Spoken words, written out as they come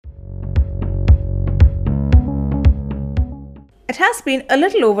It has been a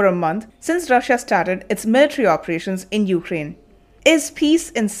little over a month since Russia started its military operations in Ukraine. Is peace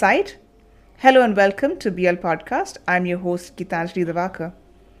in sight? Hello and welcome to BL Podcast. I'm your host Gitanjali Devakar.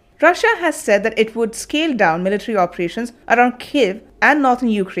 Russia has said that it would scale down military operations around Kyiv and northern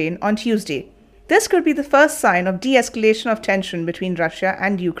Ukraine on Tuesday. This could be the first sign of de-escalation of tension between Russia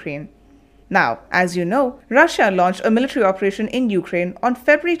and Ukraine. Now, as you know, Russia launched a military operation in Ukraine on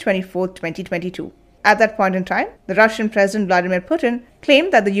February 24, 2022. At that point in time, the Russian President Vladimir Putin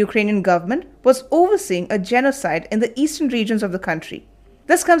claimed that the Ukrainian government was overseeing a genocide in the eastern regions of the country.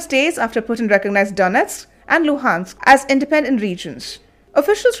 This comes days after Putin recognized Donetsk and Luhansk as independent regions.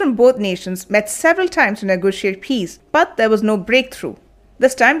 Officials from both nations met several times to negotiate peace, but there was no breakthrough.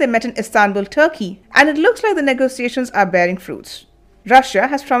 This time they met in Istanbul, Turkey, and it looks like the negotiations are bearing fruits. Russia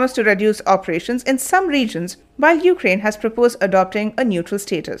has promised to reduce operations in some regions, while Ukraine has proposed adopting a neutral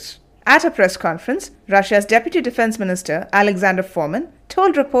status. At a press conference, Russia's Deputy Defense Minister Alexander Fomin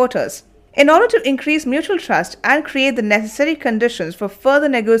told reporters, in order to increase mutual trust and create the necessary conditions for further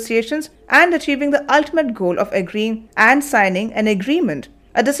negotiations and achieving the ultimate goal of agreeing and signing an agreement,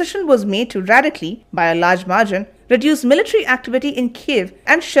 a decision was made to radically, by a large margin, reduce military activity in Kyiv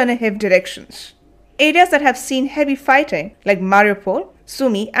and Chernihiv directions. Areas that have seen heavy fighting, like Mariupol,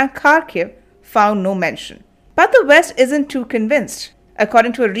 Sumy, and Kharkiv, found no mention. But the West isn't too convinced.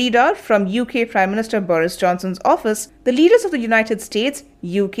 According to a readout from UK Prime Minister Boris Johnson's office, the leaders of the United States,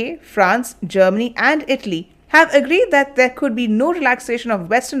 UK, France, Germany, and Italy have agreed that there could be no relaxation of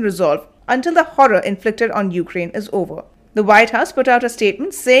Western resolve until the horror inflicted on Ukraine is over. The White House put out a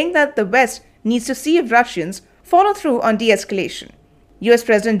statement saying that the West needs to see if Russians follow through on de-escalation. US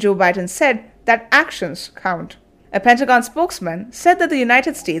President Joe Biden said that actions count. A Pentagon spokesman said that the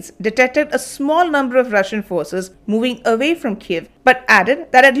United States detected a small number of Russian forces moving away from Kyiv, but added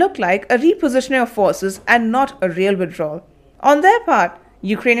that it looked like a repositioning of forces and not a real withdrawal. On their part,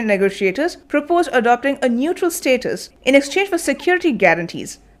 Ukrainian negotiators proposed adopting a neutral status in exchange for security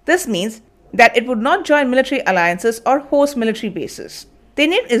guarantees. This means that it would not join military alliances or host military bases. They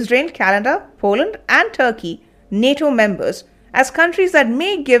named Israel, Canada, Poland, and Turkey NATO members as countries that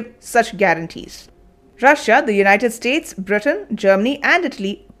may give such guarantees. Russia, the United States, Britain, Germany, and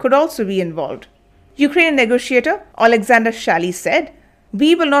Italy could also be involved. Ukrainian negotiator Alexander Shally said,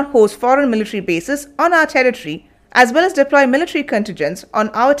 "We will not host foreign military bases on our territory, as well as deploy military contingents on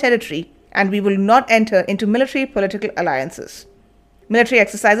our territory, and we will not enter into military political alliances." Military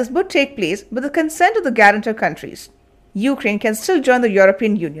exercises would take place with the consent of the guarantor countries. Ukraine can still join the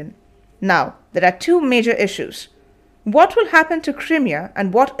European Union. Now, there are two major issues. What will happen to Crimea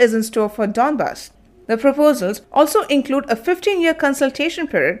and what is in store for Donbas? The proposals also include a 15-year consultation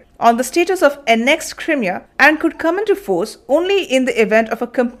period on the status of annexed Crimea and could come into force only in the event of a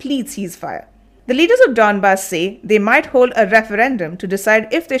complete ceasefire. The leaders of Donbas say they might hold a referendum to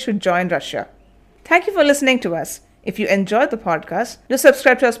decide if they should join Russia. Thank you for listening to us. If you enjoyed the podcast, do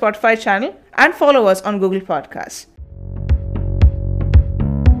subscribe to our Spotify channel and follow us on Google Podcasts.